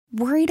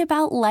Worried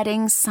about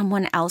letting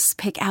someone else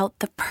pick out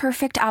the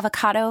perfect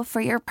avocado for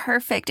your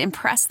perfect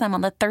impress them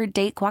on the third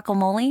date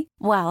guacamole?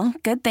 Well,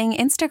 good thing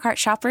Instacart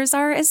shoppers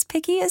are as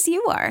picky as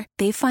you are.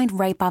 They find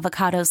ripe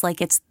avocados like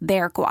it's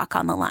their guac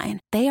on the line.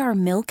 They are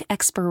milk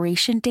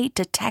expiration date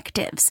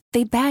detectives.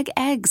 They bag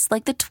eggs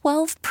like the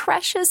 12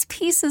 precious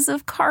pieces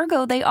of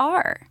cargo they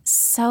are.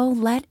 So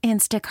let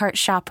Instacart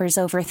shoppers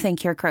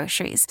overthink your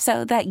groceries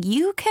so that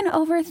you can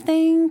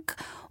overthink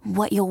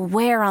what you'll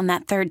wear on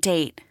that third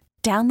date.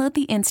 Download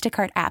the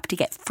Instacart app to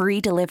get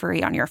free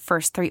delivery on your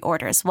first 3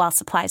 orders while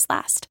supplies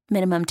last.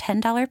 Minimum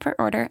 $10 per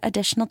order.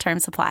 Additional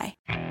terms apply.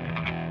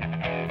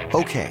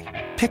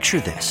 Okay, picture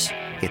this.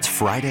 It's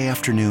Friday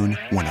afternoon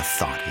when a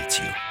thought hits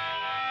you.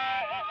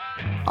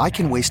 I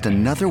can waste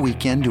another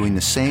weekend doing the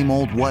same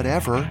old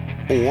whatever,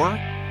 or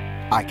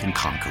I can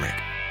conquer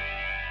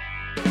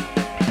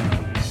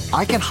it.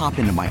 I can hop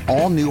into my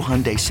all-new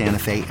Hyundai Santa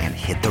Fe and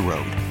hit the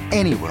road.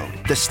 Any road.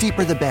 The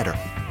steeper, the better.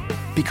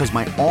 Because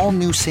my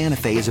all-new Santa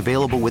Fe is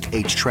available with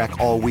H-Track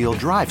all-wheel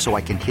drive, so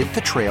I can hit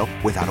the trail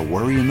without a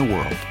worry in the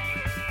world.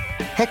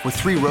 Heck, with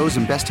 3 rows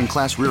and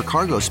best-in-class rear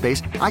cargo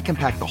space, I can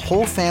pack the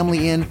whole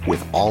family in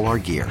with all our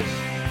gear.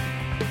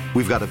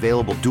 We've got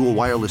available dual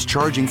wireless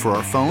charging for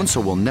our phones,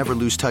 so we'll never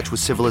lose touch with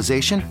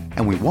civilization,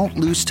 and we won't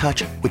lose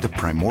touch with the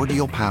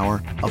primordial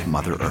power of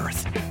Mother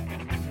Earth.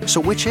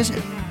 So which is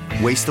it?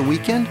 Waste the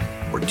weekend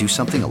or do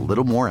something a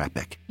little more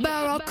epic?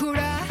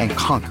 And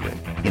conquer it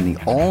in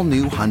the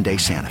all-new Hyundai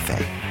Santa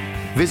Fe.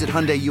 Visit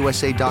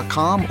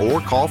HyundaiUSA.com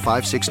or call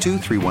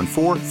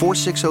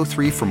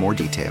 562-314-4603 for more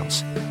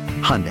details.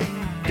 Hyundai,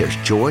 there's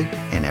joy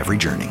in every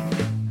journey.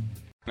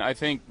 I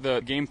think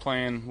the game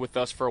plan with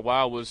us for a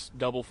while was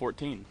double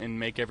 14 and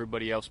make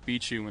everybody else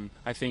beat you. And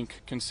I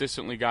think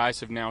consistently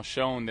guys have now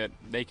shown that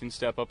they can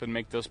step up and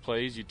make those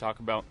plays. You talk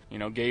about,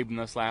 Gabe in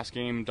this last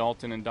game,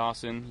 Dalton and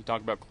Dawson. You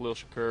talk about Khalil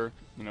Shakur,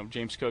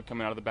 James Cook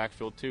coming out of the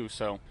backfield too.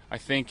 So I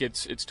think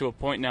it's to a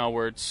point now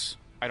where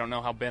I don't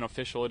know how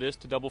beneficial it is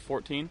to double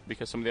 14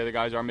 because some of the other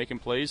guys are making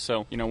plays.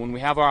 So, when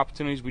we have our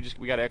opportunities, we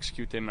got to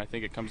execute them. And I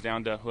think it comes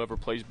down to whoever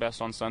plays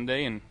best on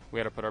Sunday, and we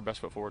got to put our best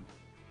foot forward.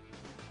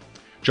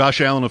 Josh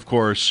Allen, of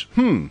course.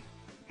 I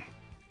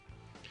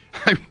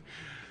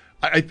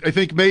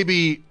think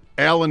maybe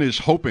Allen is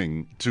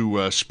hoping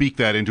to speak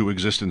that into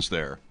existence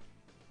there.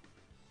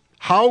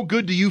 How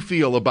good do you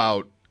feel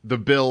about the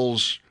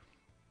Bills'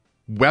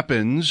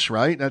 weapons,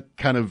 right? That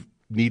kind of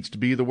needs to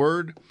be the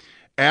word.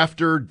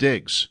 After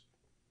Diggs,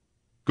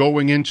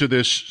 going into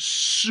this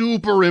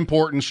super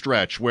important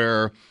stretch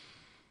where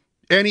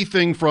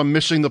anything from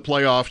missing the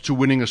playoffs to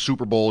winning a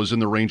Super Bowl is in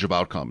the range of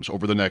outcomes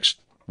over the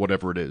next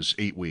whatever it is,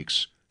 8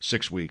 weeks,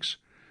 6 weeks.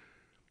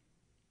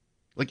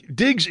 Like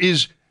Diggs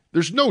is,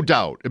 there's no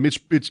doubt. I mean,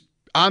 it's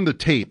on the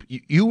tape.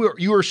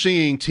 You are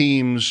seeing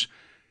teams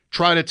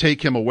try to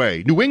take him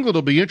away. New England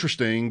will be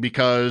interesting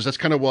because that's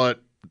kind of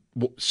what,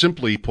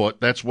 simply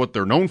put, that's what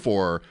they're known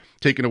for,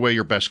 taking away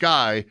your best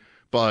guy.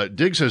 But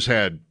Diggs has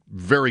had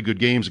very good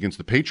games against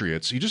the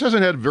Patriots. He just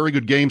hasn't had a very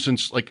good game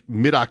since like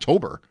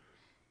mid-October.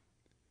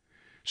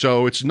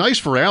 So it's nice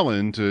for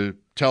Allen to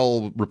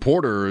tell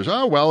reporters,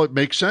 oh, well, it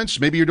makes sense.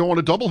 Maybe you don't want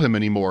to double him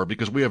anymore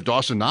because we have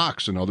Dawson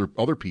Knox and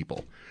other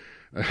people.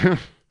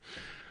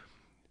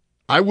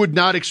 I would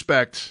not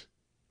expect,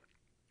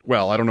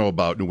 well, I don't know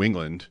about New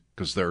England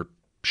because they're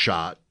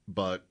shot,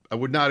 but I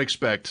would not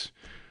expect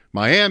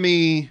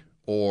Miami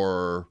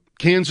or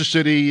Kansas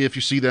City, if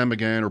you see them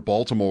again, or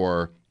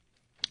Baltimore,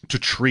 to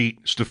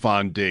treat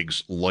Stephon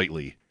Diggs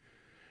lightly.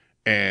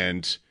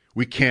 And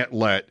we can't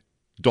let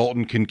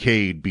Dalton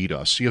Kincaid beat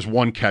us. He has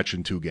 1 catch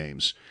in 2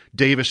 games.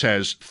 Davis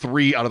has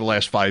 3 out of the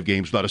last 5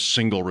 games without a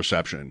single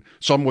reception,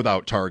 some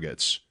without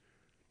targets.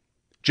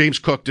 James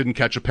Cook didn't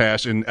catch a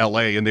pass in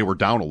L.A., and they were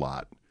down a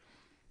lot.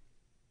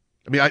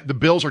 I mean, the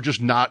Bills are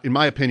just not, in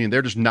my opinion,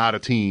 they're just not a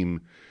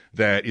team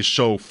that is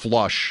so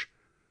flush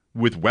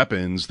with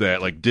weapons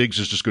that, like, Diggs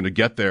is just going to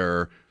get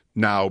there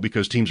now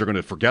because teams are going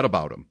to forget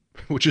about him,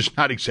 which is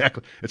not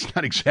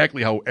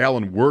exactly how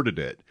Allen worded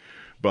it.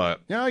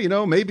 But, yeah,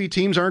 maybe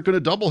teams aren't going to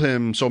double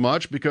him so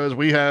much because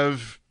we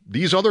have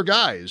these other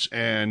guys.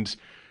 And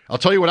I'll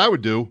tell you what I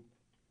would do.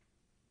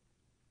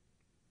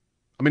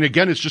 I mean,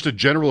 again, it's just a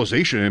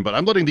generalization, but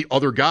I'm letting the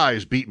other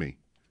guys beat me.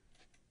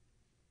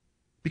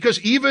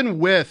 Because even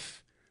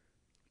with,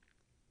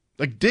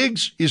 like,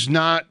 Diggs is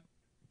not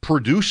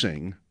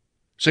producing.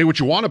 Say what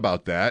you want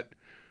about that.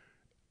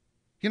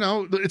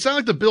 It's not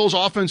like the Bills'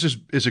 offense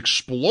is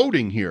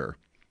exploding here.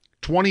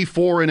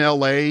 24 in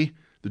L.A.,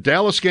 the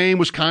Dallas game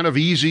was kind of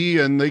easy,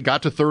 and they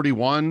got to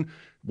 31.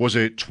 Was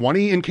it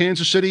 20 in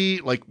Kansas City?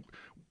 Like,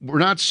 we're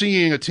not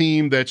seeing a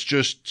team that's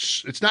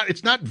just – it's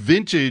not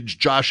vintage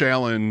Josh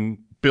Allen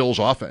Bills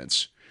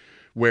offense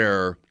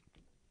where,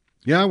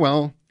 yeah,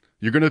 well,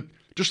 you're going to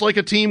 – just like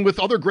a team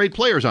with other great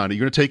players on it,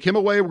 you're going to take him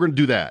away, we're going to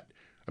do that.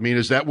 I mean,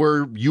 is that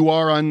where you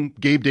are on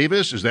Gabe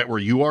Davis? Is that where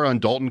you are on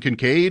Dalton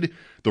Kincaid?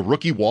 The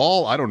rookie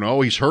wall? I don't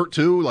know. He's hurt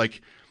too.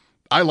 Like,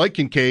 I like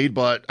Kincaid,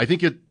 but I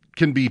think it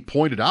can be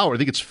pointed out. I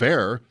think it's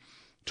fair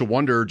to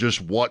wonder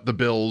just what the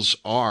Bills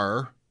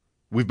are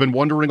We've been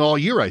wondering all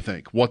year, I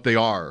think, what they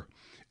are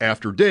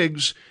after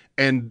Diggs.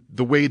 And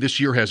the way this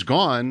year has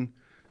gone,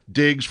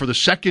 Diggs, for the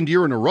second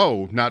year in a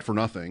row, not for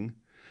nothing,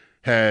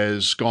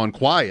 has gone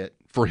quiet,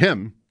 for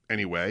him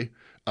anyway,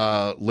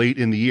 late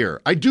in the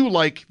year. I do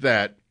like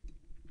that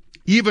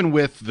even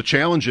with the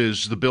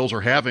challenges the Bills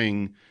are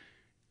having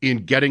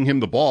in getting him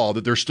the ball,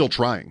 that they're still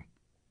trying.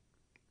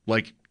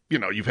 Like,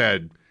 you've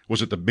had,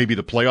 was it maybe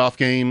the playoff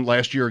game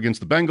last year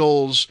against the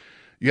Bengals?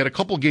 You had a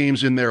couple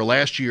games in there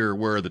last year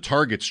where the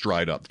targets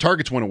dried up. The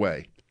targets went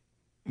away.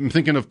 I'm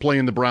thinking of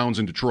playing the Browns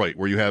in Detroit,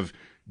 where you have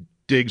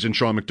Diggs and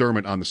Sean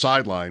McDermott on the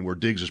sideline, where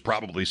Diggs is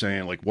probably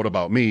saying, like, what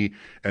about me?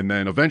 And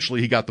then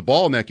eventually he got the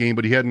ball in that game,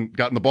 but he hadn't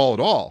gotten the ball at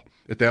all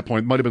at that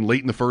point. It might have been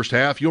late in the first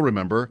half. You'll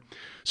remember.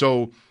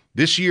 So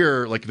this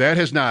year, like, that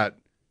has not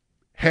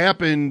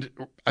happened.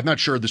 I'm not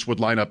sure this would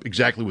line up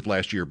exactly with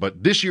last year,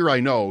 but this year I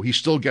know he's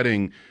still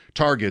getting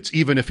targets,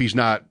 even if he's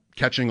not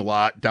catching a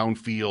lot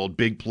downfield,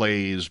 big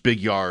plays, big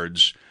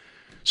yards.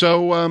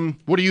 So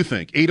what do you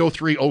think?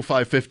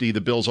 803-0550,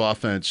 the Bills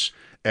offense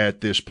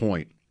at this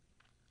point.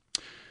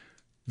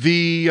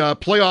 The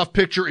playoff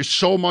picture is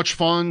so much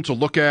fun to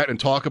look at and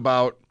talk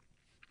about.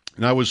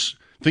 And I was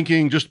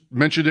thinking, just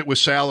mentioned it with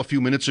Sal a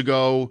few minutes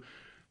ago,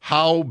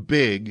 how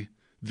big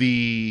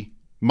the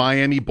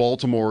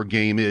Miami-Baltimore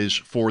game is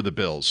for the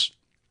Bills.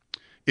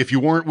 If you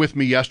weren't with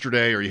me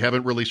yesterday or you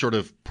haven't really sort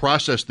of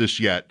processed this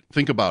yet,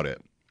 think about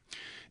it.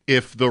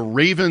 If the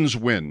Ravens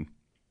win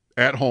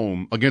at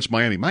home against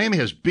Miami, Miami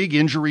has big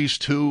injuries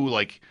too.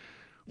 Like,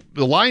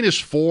 the line is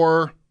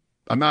 4.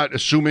 I'm not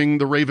assuming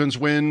the Ravens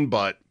win,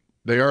 but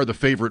they are the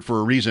favorite for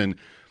a reason.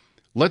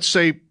 Let's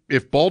say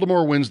if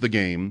Baltimore wins the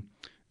game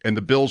and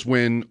the Bills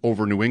win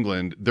over New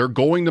England, they're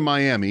going to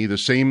Miami, the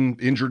same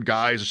injured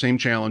guys, the same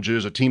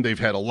challenges, a team they've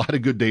had a lot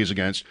of good days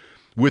against,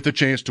 with a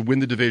chance to win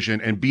the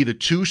division and be the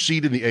 2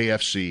 seed in the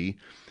AFC,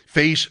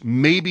 face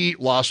maybe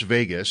Las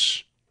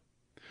Vegas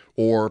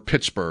or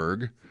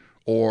Pittsburgh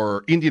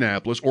or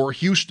Indianapolis or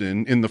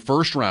Houston in the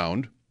first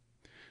round.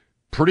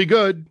 Pretty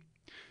good.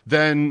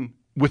 Then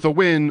with a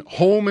win,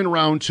 home in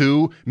round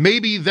 2,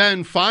 maybe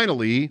then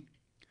finally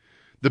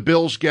the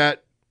Bills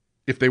get,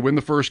 if they win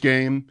the first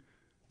game,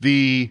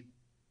 the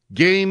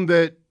game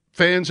that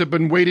fans have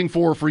been waiting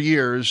for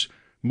years,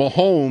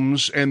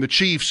 Mahomes and the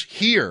Chiefs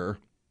here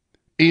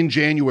in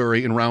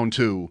January in round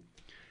 2.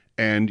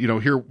 And,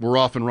 here we're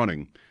off and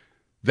running.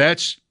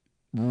 That's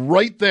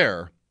right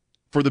there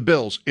for the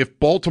Bills if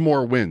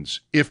Baltimore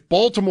wins. If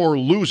Baltimore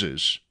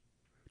loses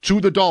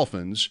to the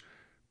Dolphins,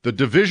 the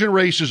division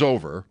race is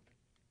over.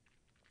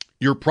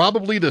 You're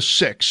probably the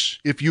 6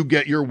 if you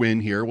get your win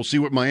here. We'll see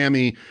what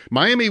Miami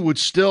would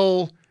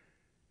still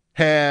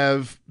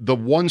have the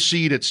 1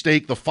 seed at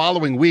stake the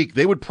following week.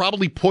 They would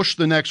probably push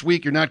the next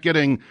week. You're not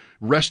getting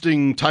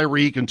resting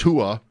Tyreek and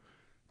Tua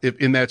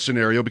in that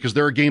scenario because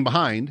they're a game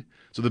behind.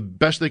 So the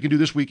best they can do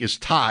this week is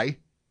tie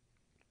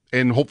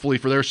and hopefully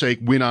for their sake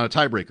win on a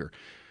tiebreaker.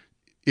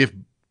 If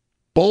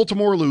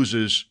Baltimore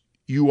loses,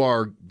 you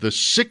are the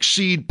 6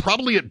 seed,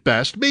 probably at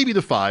best, maybe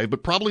the 5,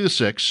 but probably the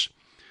 6,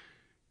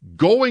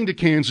 going to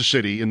Kansas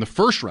City in the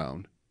first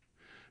round,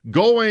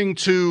 going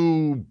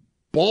to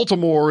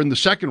Baltimore in the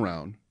second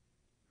round,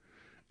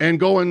 and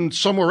going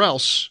somewhere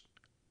else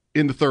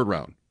in the third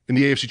round in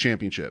the AFC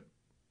Championship.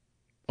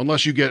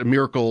 Unless you get a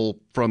miracle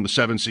from the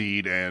 7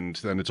 seed and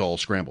then it's all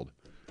scrambled.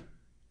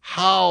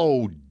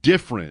 How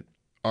different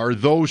are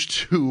those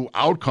two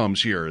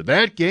outcomes here?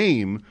 That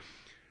game,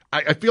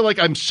 I feel like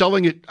I'm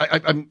selling it,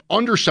 I'm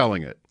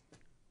underselling it,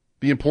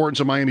 the importance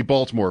of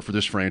Miami-Baltimore for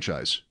this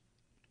franchise.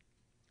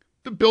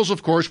 The Bills,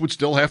 of course, would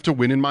still have to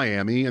win in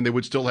Miami, and they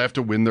would still have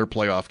to win their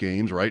playoff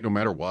games, right? No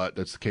matter what.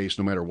 That's the case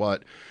no matter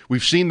what.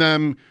 We've seen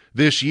them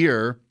this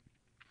year.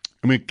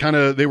 I mean,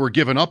 they were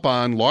given up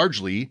on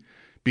largely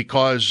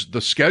because the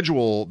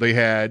schedule they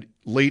had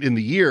late in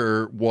the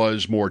year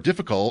was more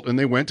difficult, and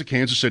they went to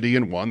Kansas City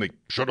and won. They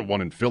should have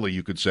won in Philly,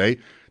 you could say.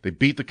 They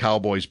beat the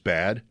Cowboys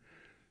bad.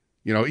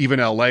 Even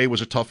L.A.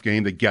 was a tough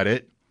game. They get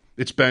it.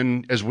 It's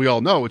been, as we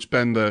all know, it's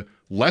been the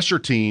lesser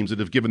teams that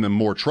have given them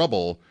more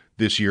trouble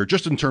this year,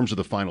 just in terms of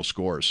the final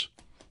scores.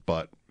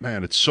 But,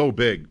 man, it's so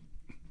big.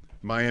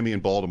 Miami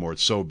and Baltimore,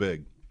 it's so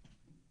big.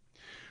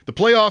 The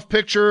playoff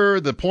picture,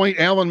 the point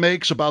Alan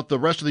makes about the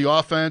rest of the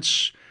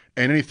offense,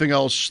 and anything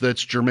else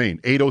that's germane.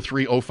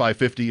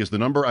 803-0550 is the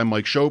number. I'm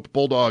Mike Schopp.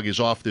 Bulldog is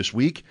off this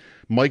week.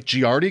 Mike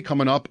Giardi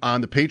coming up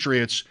on the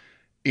Patriots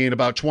in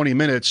about 20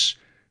 minutes.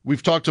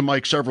 We've talked to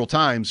Mike several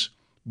times.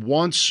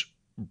 Once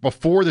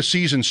before the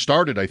season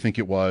started, I think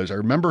it was, I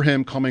remember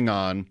him coming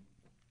on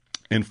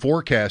and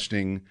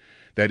forecasting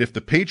that if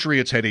the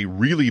Patriots had a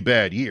really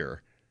bad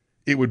year,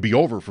 it would be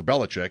over for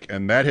Belichick,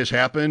 and that has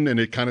happened, and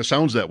it kind of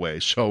sounds that way.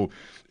 So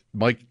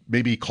Mike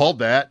maybe called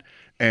that,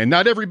 and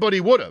not everybody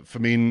would have. I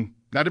mean,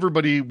 not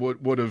everybody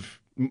would have,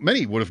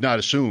 many would have not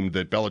assumed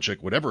that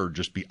Belichick would ever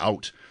just be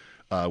out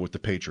with the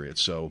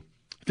Patriots. So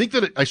I think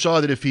that I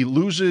saw that if he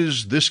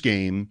loses this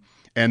game,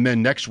 and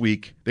then next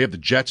week, they have the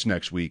Jets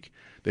next week,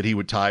 that he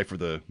would tie for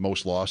the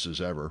most losses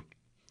ever,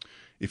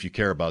 if you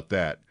care about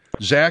that.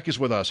 Zach is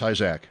with us. Hi,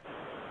 Zach.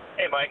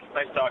 Hey, Mike.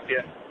 Nice to talk to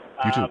you.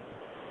 You too.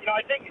 I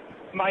think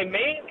my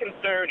main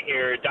concern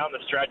here down the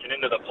stretch and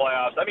into the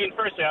playoffs, I mean,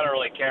 firstly, I don't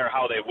really care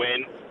how they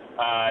win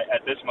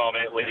at this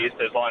moment, at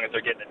least, as long as they're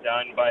getting it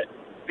done. But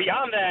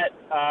beyond that,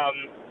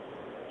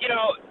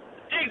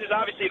 Diggs is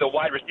obviously the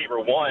wide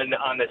receiver one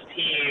on this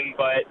team,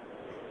 but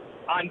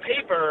on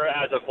paper,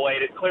 as of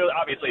late, it clearly,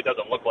 obviously, it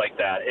doesn't look like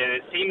that. And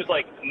it seems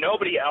like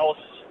nobody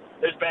else,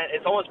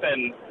 it's almost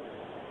been,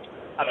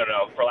 I don't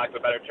know, for lack of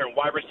a better term,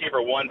 wide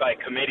receiver one by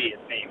committee,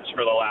 it seems,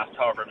 for the last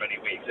however many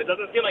weeks. It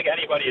doesn't seem like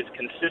anybody is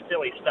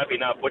consistently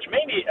stepping up, which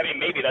maybe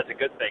that's a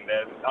good thing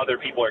that other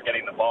people are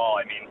getting the ball.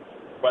 I mean,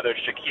 whether it's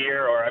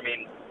Shakir or,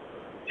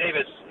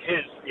 Davis,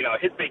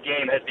 his big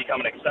game has become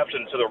an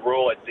exception to the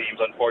rule, it seems,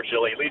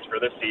 unfortunately, at least for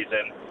this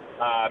season.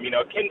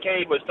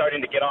 Kincaid was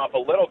starting to get off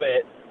a little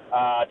bit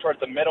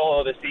towards the middle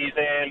of the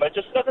season, but it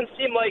just doesn't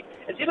seem like,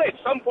 it seems like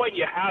at some point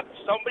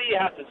somebody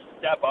has to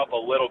step up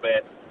a little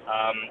bit.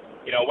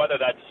 Whether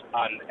that's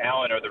on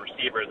Allen or the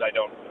receivers, I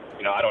don't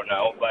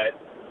know. But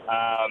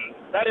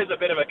that is a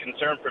bit of a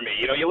concern for me.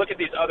 You look at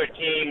these other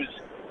teams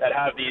that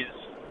have these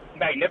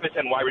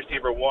magnificent wide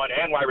receiver one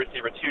and wide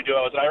receiver two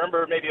duos. And I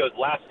remember maybe it was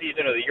last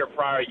season or the year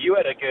prior, you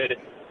had a good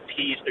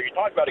piece, or you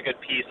talked about a good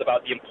piece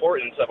about the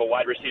importance of a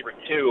wide receiver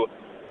two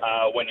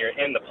when you're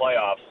in the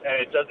playoffs.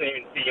 And it doesn't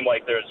even seem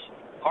like there's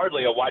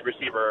hardly a wide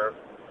receiver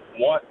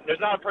one.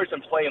 There's not a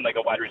person playing like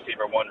a wide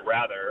receiver one,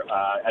 rather,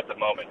 at the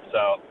moment.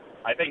 So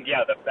I think,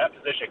 that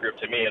position group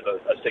to me is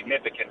a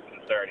significant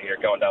concern here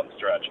going down the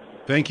stretch.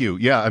 Thank you.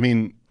 Yeah,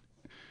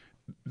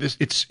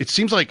 it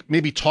seems like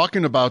maybe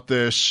talking about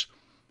this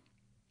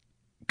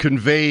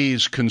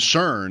conveys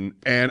concern,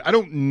 and I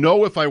don't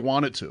know if I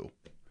want it to,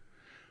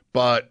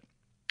 but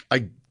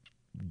I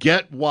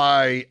get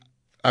why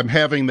I'm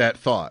having that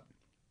thought.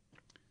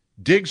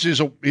 Diggs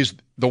is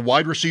the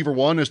wide receiver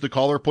one, as the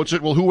caller puts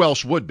it. Well, who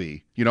else would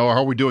be? How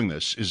are we doing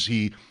this? Is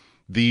he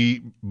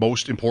the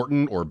most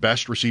important or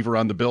best receiver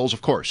on the Bills?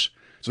 Of course.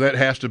 So that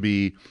has to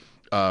be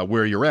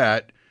where you're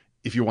at.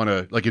 If you want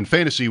to, like in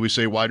fantasy, we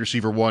say wide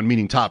receiver one,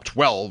 meaning top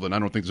 12, and I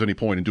don't think there's any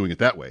point in doing it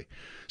that way.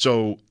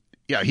 So,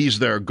 yeah, he's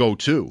their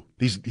go-to.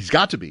 He's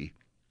got to be.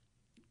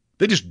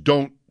 They just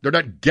don't, they're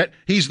not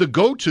he's the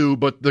go-to,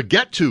 but the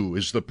get-to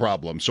is the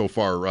problem so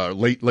far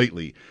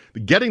lately.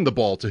 Getting the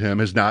ball to him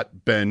has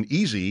not been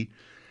easy,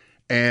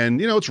 and,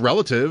 it's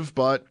relative,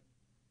 but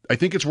I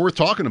think it's worth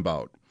talking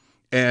about.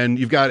 And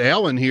you've got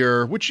Allen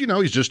here, which,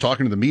 he's just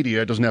talking to the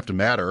media. It doesn't have to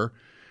matter.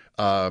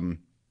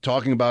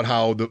 Talking about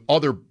how the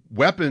other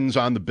weapons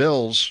on the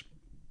Bills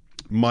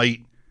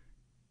might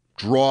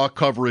draw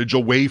coverage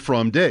away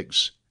from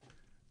Diggs.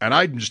 And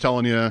I'm just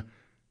telling you,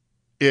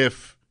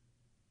 if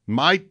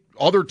my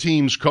other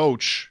team's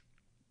coach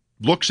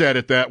looks at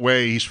it that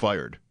way, he's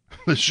fired.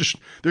 There's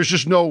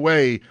just no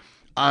way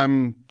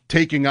I'm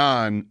taking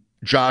on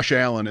Josh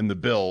Allen and the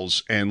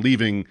Bills and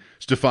leaving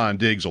Stephon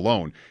Diggs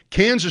alone.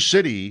 Kansas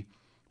City,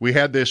 we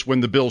had this when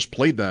the Bills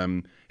played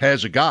them,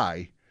 has a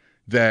guy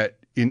that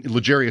in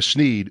L'Jarius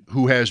Sneed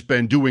who has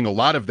been doing a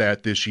lot of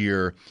that this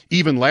year,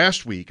 even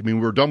last week. We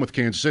were done with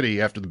Kansas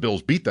City after the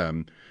Bills beat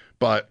them,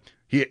 but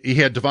he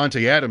had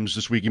Devontae Adams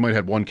this week. He might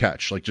have had one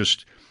catch.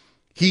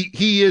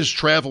 He is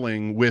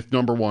traveling with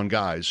number one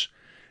guys,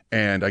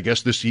 and I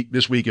guess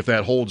this week, if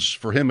that holds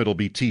for him, it'll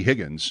be T.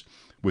 Higgins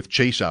with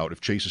Chase out, if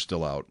Chase is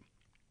still out.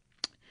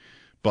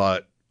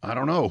 But I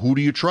don't know. Who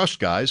do you trust,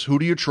 guys? Who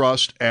do you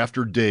trust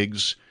after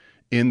Diggs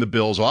in the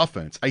Bills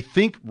offense? I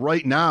think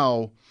right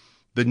now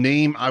the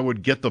name I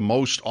would get the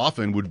most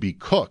often would be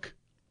Cook.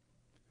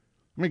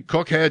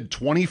 Cook had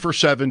 20 for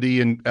 70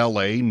 in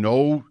L.A.,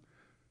 no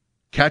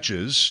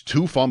catches,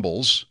 2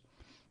 fumbles.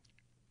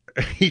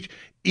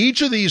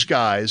 Each of these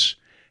guys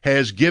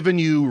has given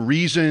you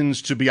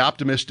reasons to be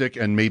optimistic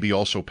and maybe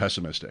also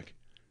pessimistic.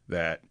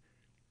 That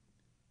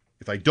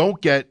if I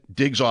don't get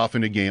Diggs off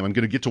in a game, I'm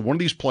going to get to one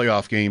of these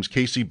playoff games,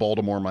 KC,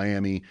 Baltimore,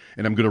 Miami,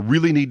 and I'm going to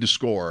really need to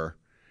score.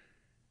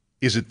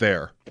 Is it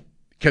there?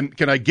 Can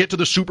I get to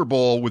the Super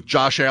Bowl with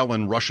Josh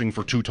Allen rushing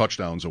for 2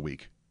 touchdowns a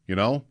week?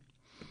 Again,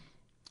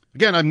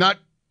 I'm not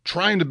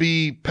trying to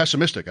be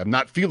pessimistic. I'm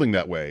not feeling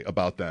that way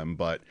about them,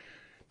 but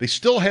they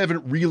still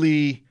haven't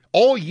really,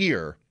 all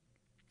year,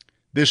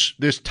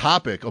 this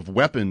topic of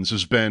weapons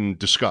has been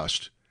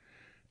discussed.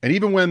 And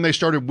even when they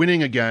started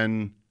winning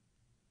again,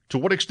 to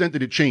what extent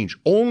did it change?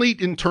 Only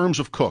in terms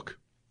of Cook.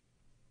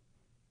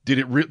 Did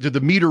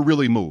the meter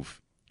really move?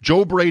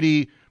 Joe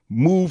Brady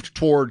moved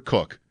toward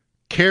Cook.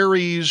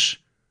 Carries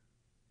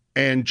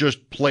and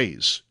just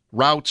plays.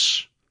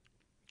 Routes,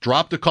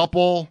 dropped a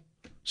couple,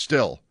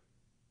 still.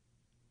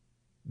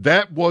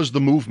 That was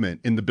the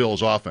movement in the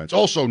Bills' offense.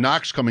 Also,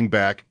 Knox coming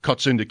back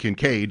cuts into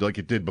Kincaid like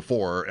it did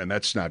before, and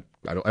that's not,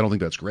 I don't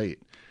think that's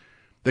great.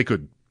 They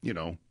could,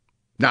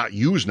 not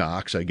use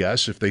Knox, I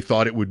guess, if they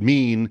thought it would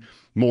mean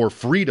more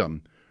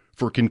freedom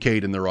for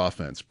Kincaid in their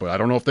offense. But I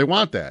don't know if they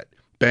want that.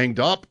 Banged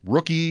up,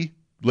 rookie,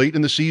 late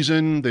in the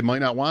season, they might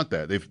not want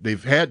that.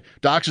 They've had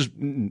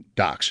Dawson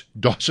Knox.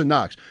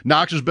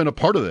 Knox has been a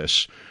part of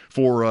this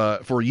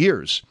for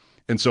years,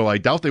 and so I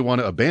doubt they want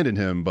to abandon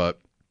him.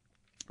 But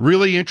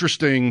really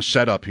interesting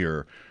setup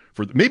here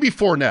maybe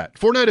Fournette.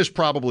 Fournette is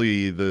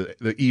probably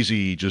the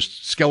easy,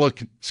 just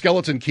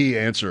skeleton key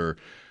answer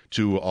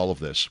to all of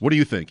this. What do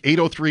you think?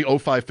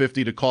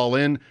 803-0550 to call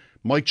in.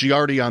 Mike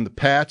Giardi on the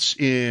Pats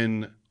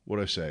in, what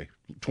did I say,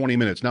 20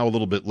 minutes, now a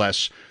little bit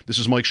less. This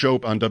is Mike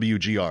Schopp on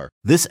WGR.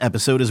 This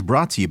episode is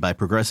brought to you by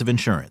Progressive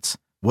Insurance.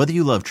 Whether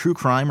you love true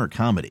crime or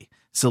comedy,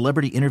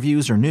 celebrity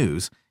interviews or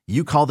news,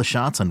 you call the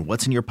shots on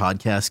what's in your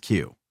podcast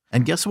queue.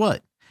 And guess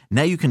what?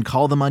 Now you can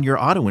call them on your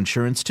auto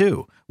insurance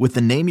too with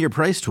the Name Your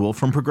Price tool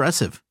from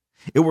Progressive.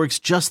 It works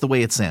just the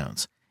way it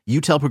sounds. You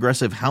tell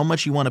Progressive how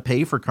much you want to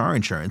pay for car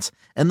insurance,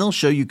 and they'll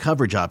show you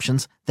coverage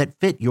options that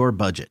fit your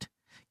budget.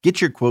 Get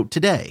your quote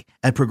today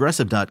at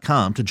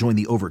Progressive.com to join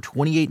the over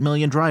 28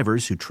 million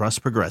drivers who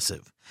trust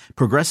Progressive.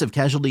 Progressive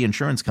Casualty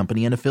Insurance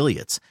Company and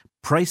Affiliates.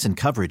 Price and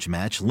coverage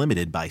match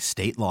limited by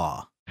state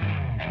law.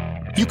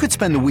 You could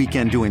spend the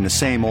weekend doing the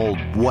same old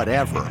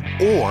whatever,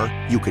 or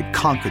you could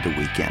conquer the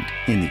weekend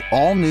in the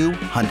all-new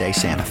Hyundai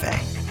Santa Fe.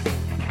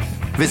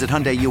 Visit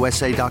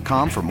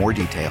HyundaiUSA.com for more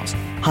details.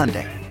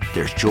 Hyundai,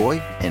 there's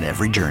joy in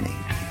every journey.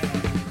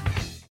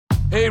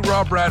 Hey,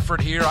 Rob Bradford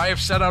here. I have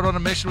set out on a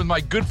mission with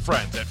my good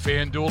friends at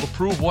FanDuel to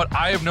prove what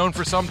I have known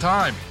for some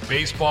time.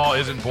 Baseball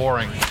isn't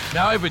boring.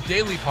 Now I have a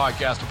daily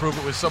podcast to prove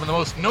it with some of the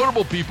most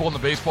notable people in the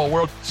baseball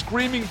world,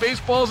 screaming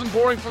baseball isn't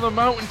boring from the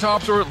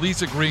mountaintops, or at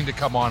least agreeing to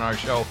come on our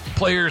show.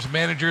 Players,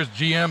 managers,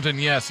 GMs,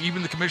 and yes,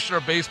 even the commissioner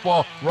of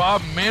baseball,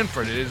 Rob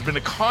Manfred. It has been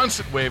a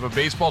constant wave of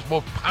baseball's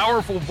most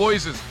powerful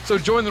voices. So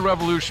join the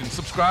revolution.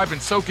 Subscribe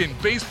and soak in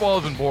Baseball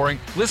Isn't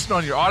Boring. Listen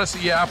on your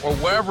Odyssey app or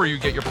wherever you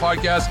get your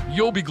podcasts.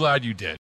 You'll be glad you did.